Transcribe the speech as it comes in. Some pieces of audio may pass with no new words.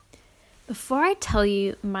Before I tell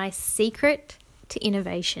you my secret to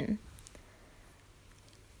innovation,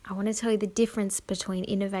 I want to tell you the difference between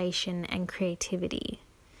innovation and creativity.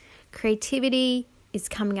 Creativity is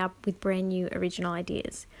coming up with brand new original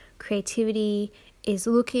ideas. Creativity is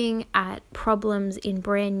looking at problems in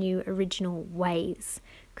brand new original ways.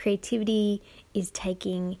 Creativity is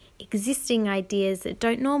taking existing ideas that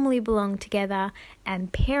don't normally belong together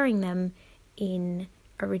and pairing them in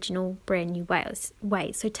original brand new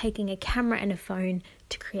ways. So taking a camera and a phone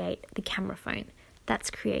to create the camera phone.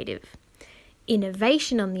 That's creative.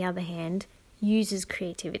 Innovation, on the other hand, uses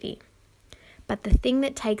creativity. But the thing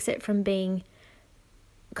that takes it from being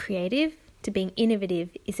creative to being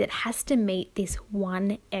innovative is it has to meet this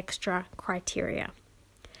one extra criteria.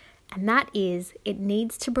 And that is it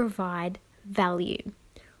needs to provide value.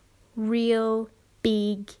 Real,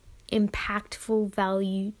 big, impactful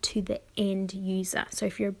value to the end user. So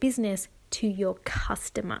if you're a business, to your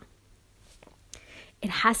customer. It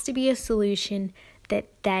has to be a solution that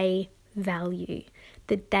they value,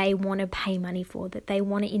 that they want to pay money for, that they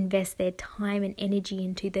want to invest their time and energy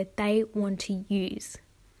into, that they want to use.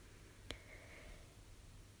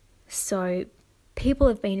 So people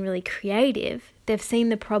have been really creative. They've seen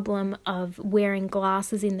the problem of wearing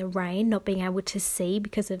glasses in the rain, not being able to see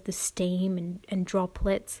because of the steam and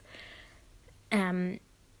droplets. And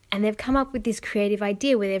they've come up with this creative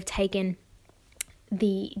idea where they've taken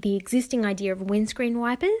the existing idea of windscreen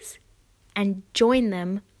wipers and joined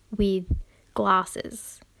them with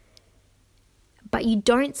glasses. But you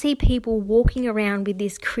don't see people walking around with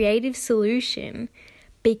this creative solution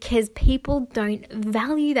because people don't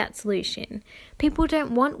value that solution. People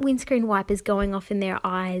don't want windscreen wipers going off in their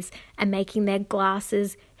eyes and making their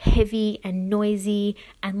glasses heavy and noisy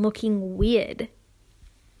and looking weird.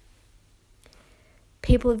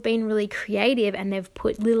 People have been really creative and they've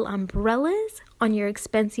put little umbrellas on your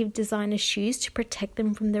expensive designer shoes to protect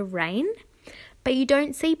them from the rain. But you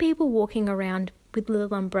don't see people walking around with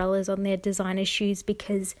little umbrellas on their designer shoes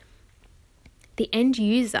because the end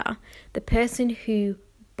user, the person who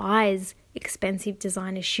buys expensive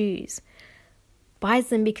designer shoes, buys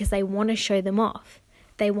them because they want to show them off.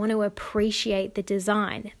 They want to appreciate the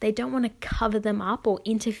design. They don't want to cover them up or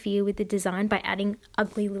interfere with the design by adding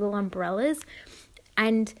ugly little umbrellas.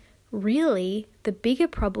 And really, the bigger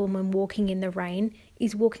problem when walking in the rain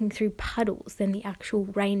is walking through puddles than the actual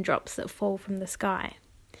raindrops that fall from the sky.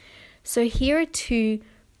 So here are two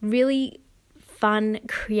really fun,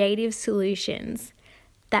 creative solutions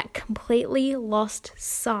that completely lost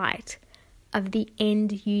sight of the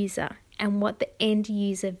end user and what the end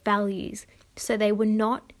user values. So they were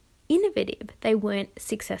not innovative. They weren't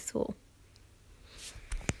successful.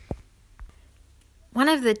 One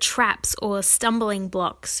of the traps or stumbling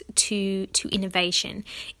blocks to innovation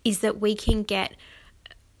is that we can get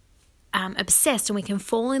obsessed and we can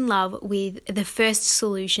fall in love with the first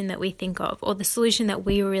solution that we think of or the solution that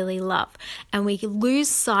we really love. And we lose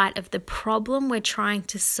sight of the problem we're trying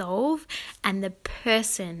to solve and the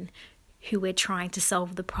person who we're trying to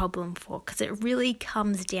solve the problem for, because it really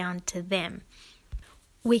comes down to them.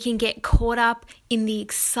 We can get caught up in the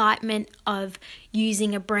excitement of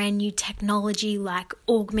using a brand new technology like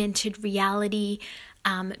augmented reality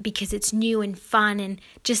because it's new and fun. And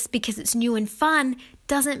just because it's new and fun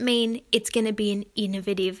doesn't mean it's going to be an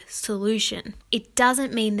innovative solution. It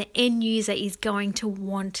doesn't mean the end user is going to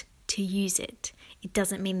want to use it. It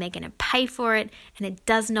doesn't mean they're going to pay for it, and it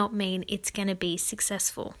does not mean it's going to be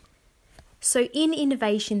successful. So in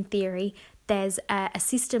innovation theory, there's a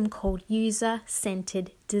system called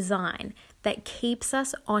user-centered design that keeps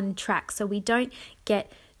us on track so we don't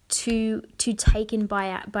get too taken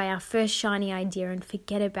by our first shiny idea and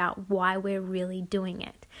forget about why we're really doing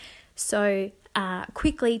it. So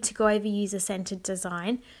quickly to go over user-centered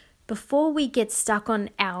design, before we get stuck on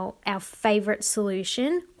our favorite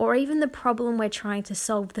solution or even the problem we're trying to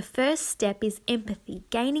solve, the first step is empathy,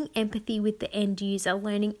 gaining empathy with the end user,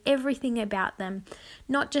 learning everything about them,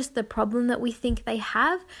 not just the problem that we think they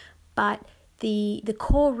have, but the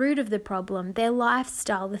core root of the problem, their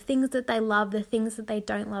lifestyle, the things that they love, the things that they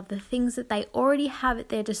don't love, the things that they already have at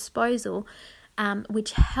their disposal,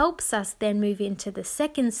 which helps us then move into the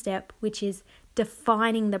second step, which is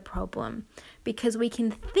defining the problem, because we can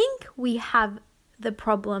think we have the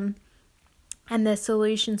problem and the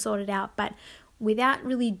solution sorted out, but without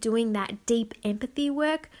really doing that deep empathy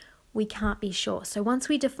work, we can't be sure. So once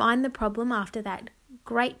we define the problem after that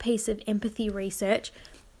great piece of empathy research,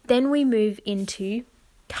 then we move into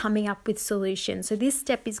coming up with solutions. So this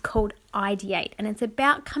step is called ideate, and it's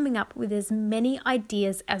about coming up with as many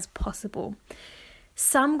ideas as possible.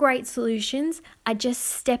 Some great solutions are just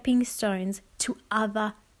stepping stones to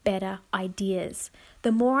other better ideas.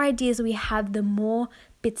 The more ideas we have, the more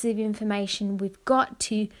bits of information we've got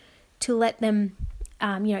to let them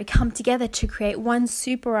come together to create one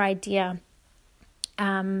super idea,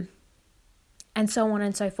 and so on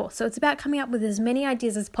and so forth. So it's about coming up with as many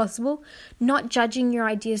ideas as possible, not judging your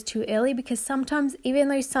ideas too early, because sometimes even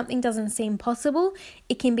though something doesn't seem possible,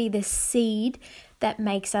 it can be the seed that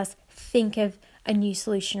makes us think of a new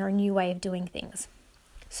solution or a new way of doing things.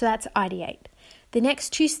 So that's ideate. The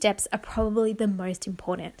next 2 steps are probably the most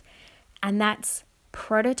important, and that's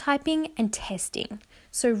prototyping and testing.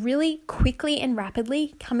 So really quickly and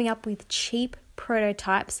rapidly coming up with cheap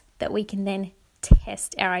prototypes that we can then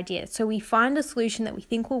test our idea. So we find a solution that we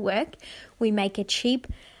think will work. We make a cheap,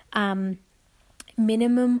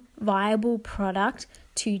 minimum viable product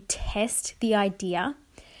to test the idea.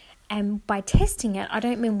 And by testing it, I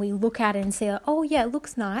don't mean we look at it and say, oh yeah, it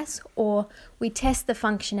looks nice, or we test the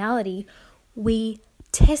functionality. We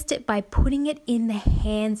test it by putting it in the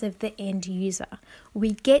hands of the end user.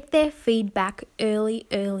 We get their feedback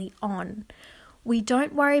early on. We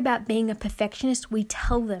don't worry about being a perfectionist. We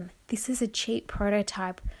tell them, this is a cheap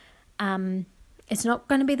prototype. It's not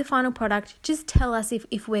going to be the final product. Just tell us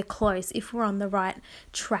if we're close, if we're on the right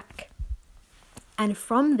track. And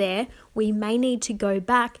from there, we may need to go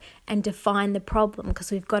back and define the problem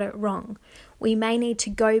because we've got it wrong. We may need to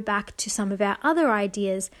go back to some of our other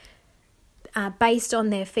ideas based on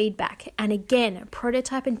their feedback. And again,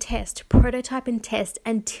 prototype and test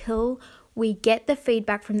until we get the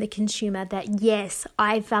feedback from the consumer that, yes,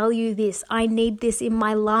 I value this. I need this in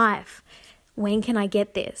my life. When can I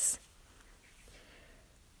get this?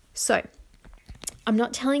 So, I'm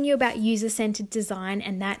not telling you about user-centered design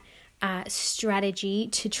and that strategy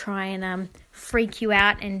to try and freak you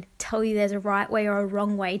out and tell you there's a right way or a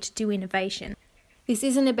wrong way to do innovation. This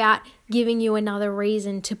isn't about giving you another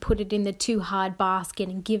reason to put it in the too hard basket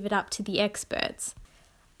and give it up to the experts.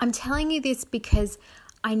 I'm telling you this because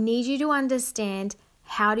I need you to understand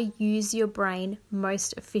how to use your brain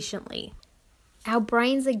most efficiently. Our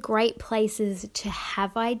brains are great places to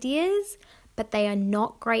have ideas, but they are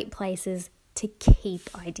not great places to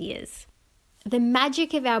keep ideas. The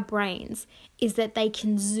magic of our brains is that they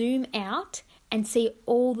can zoom out and see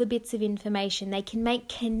all the bits of information. They can make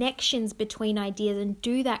connections between ideas and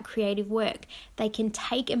do that creative work. They can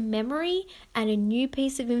take a memory and a new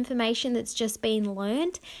piece of information that's just been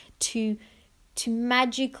learned to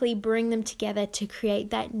magically bring them together to create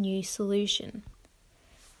that new solution.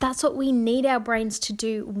 That's what we need our brains to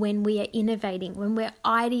do when we are innovating, when we're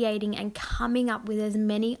ideating and coming up with as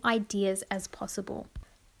many ideas as possible.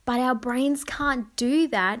 But our brains can't do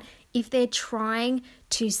that if they're trying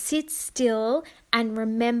to sit still and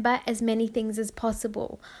remember as many things as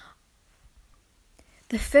possible.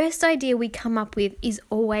 The first idea we come up with is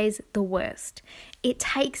always the worst. It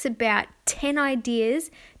takes about 10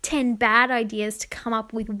 bad ideas to come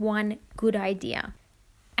up with one good idea.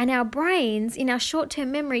 And our brains, in our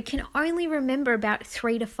short-term memory, can only remember about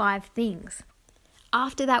 3 to 5 things.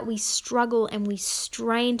 After that, we struggle and we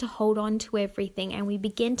strain to hold on to everything and we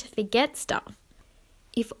begin to forget stuff.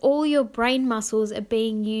 If all your brain muscles are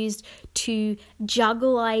being used to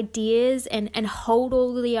juggle ideas and hold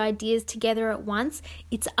all the ideas together at once,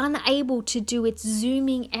 it's unable to do its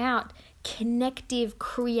zooming out, connective,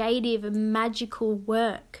 creative, magical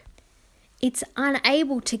work. It's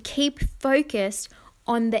unable to keep focused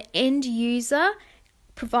on the end user,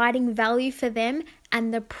 providing value for them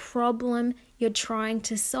and the problem you're trying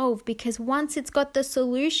to solve, because once it's got the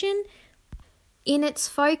solution in its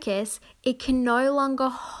focus, it can no longer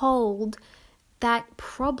hold that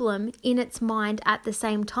problem in its mind at the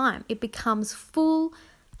same time. It becomes full,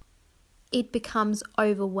 it becomes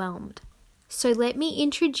overwhelmed. So let me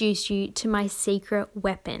introduce you to my secret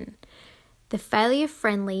weapon, the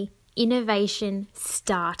failure-friendly innovation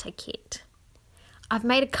starter kit. I've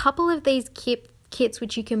made a couple of these kits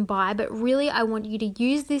which you can buy, but really I want you to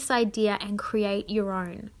use this idea and create your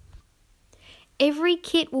own. Every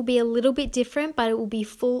kit will be a little bit different, but it will be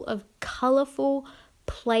full of colorful,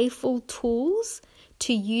 playful tools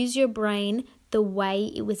to use your brain the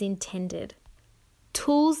way it was intended.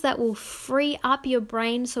 Tools that will free up your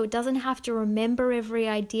brain so it doesn't have to remember every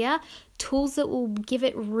idea. Tools that will give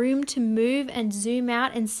it room to move and zoom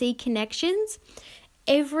out and see connections.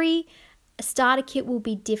 Every starter kit will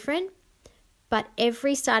be different, but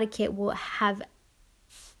every starter kit will have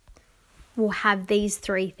these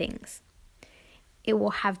 3 things. It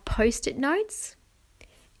will have post-it notes,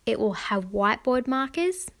 it will have whiteboard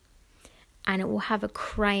markers, and it will have a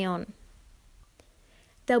crayon.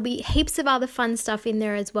 There'll be heaps of other fun stuff in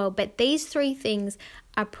there as well, but these 3 things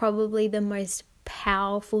are probably the most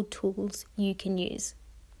powerful tools you can use.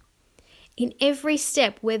 In every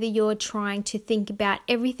step, whether you're trying to think about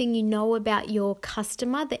everything you know about your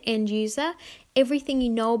customer, the end user, everything you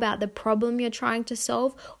know about the problem you're trying to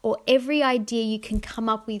solve, or every idea you can come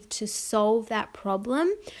up with to solve that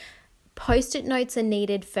problem, Post-it notes are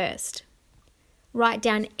needed first. Write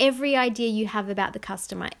down every idea you have about the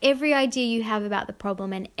customer, every idea you have about the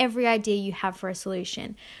problem, and every idea you have for a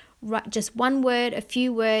solution. Write just one word, a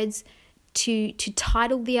few words to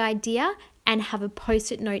title the idea, and have a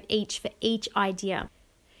Post-it note each for each idea.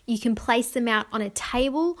 You can place them out on a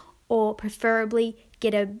table, or preferably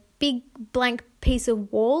get a big blank piece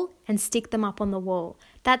of wall and stick them up on the wall.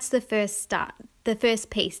 That's the first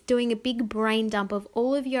piece, doing a big brain dump of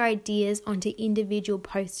all of your ideas onto individual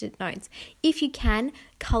Post-it notes. If you can,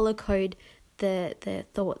 color code the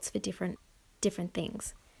thoughts for different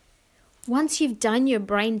things. Once you've done your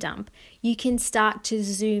brain dump, you can start to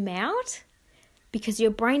zoom out, because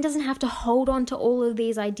your brain doesn't have to hold on to all of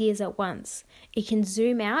these ideas at once. It can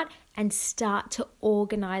zoom out and start to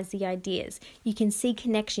organize the ideas. You can see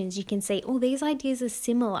connections. You can see, oh, these ideas are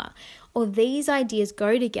similar, or these ideas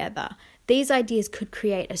go together. These ideas could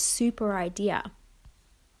create a super idea.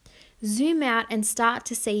 Zoom out and start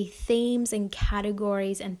to see themes and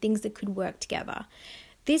categories and things that could work together.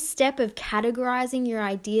 This step of categorizing your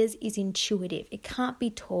ideas is intuitive. It can't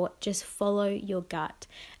be taught, just follow your gut.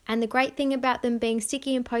 And the great thing about them being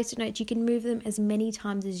sticky and Post-it notes, you can move them as many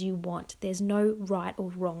times as you want. There's no right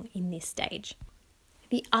or wrong in this stage.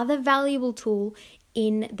 The other valuable tool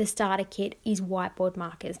in the starter kit is whiteboard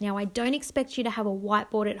markers. Now, I don't expect you to have a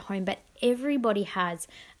whiteboard at home, but everybody has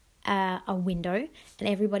a window and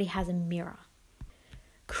everybody has a mirror.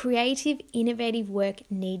 Creative, innovative work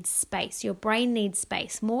needs space. Your brain needs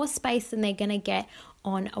space, more space than they're going to get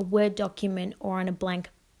on a Word document or on a blank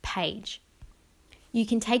page. You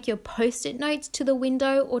can take your Post-it notes to the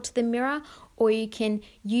window or to the mirror, or you can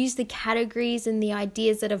use the categories and the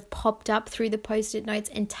ideas that have popped up through the Post-it notes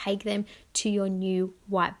and take them to your new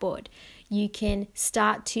whiteboard. You can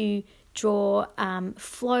start to draw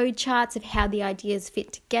flow charts of how the ideas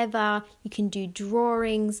fit together. You can do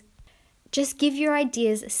drawings. Just give your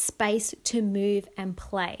ideas space to move and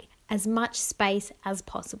play, as much space as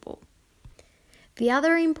possible. The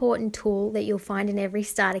other important tool that you'll find in every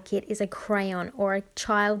starter kit is a crayon or a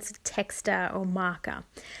child's texter or marker.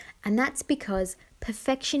 And that's because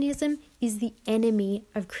perfectionism is the enemy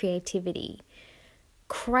of creativity.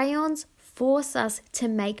 Crayons force us to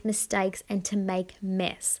make mistakes and to make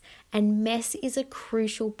mess. And mess is a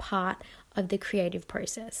crucial part of the creative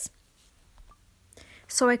process.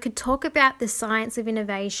 So I could talk about the science of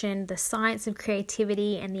innovation, the science of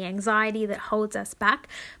creativity, and the anxiety that holds us back.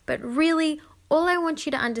 But really, all I want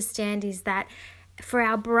you to understand is that for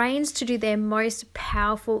our brains to do their most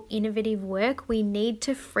powerful, innovative work, we need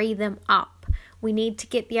to free them up. We need to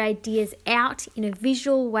get the ideas out in a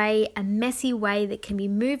visual way, a messy way that can be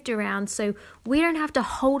moved around, so we don't have to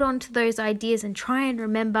hold on to those ideas and try and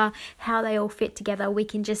remember how they all fit together. We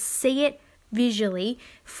can just see it visually,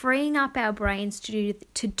 freeing up our brains to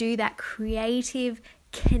do that creative,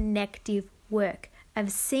 connective work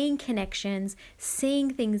of seeing connections,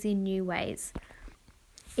 seeing things in new ways.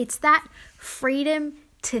 It's that freedom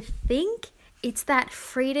to think, it's that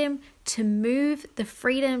freedom to move, the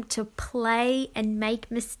freedom to play and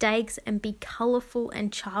make mistakes and be colorful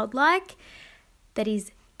and childlike that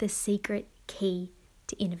is the secret key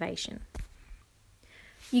to innovation.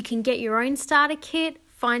 You can get your own starter kit,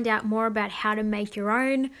 find out more about how to make your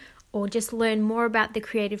own, or just learn more about the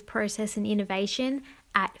creative process and innovation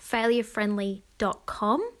at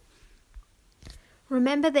failurefriendly.com.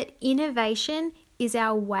 Remember that innovation is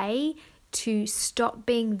our way to stop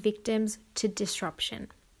being victims to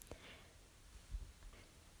disruption.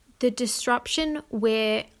 The disruption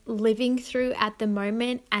we're living through at the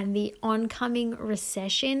moment and the oncoming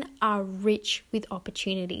recession are rich with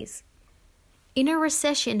opportunities. In a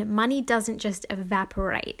recession, money doesn't just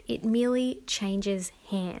evaporate, it merely changes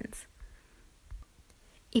hands.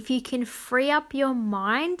 If you can free up your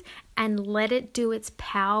mind and let it do its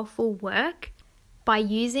powerful work by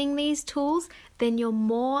using these tools, then you're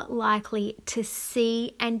more likely to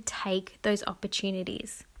see and take those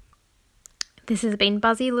opportunities. This has been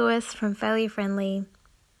Buzzy Lewis from Failure Friendly,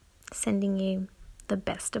 sending you the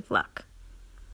best of luck.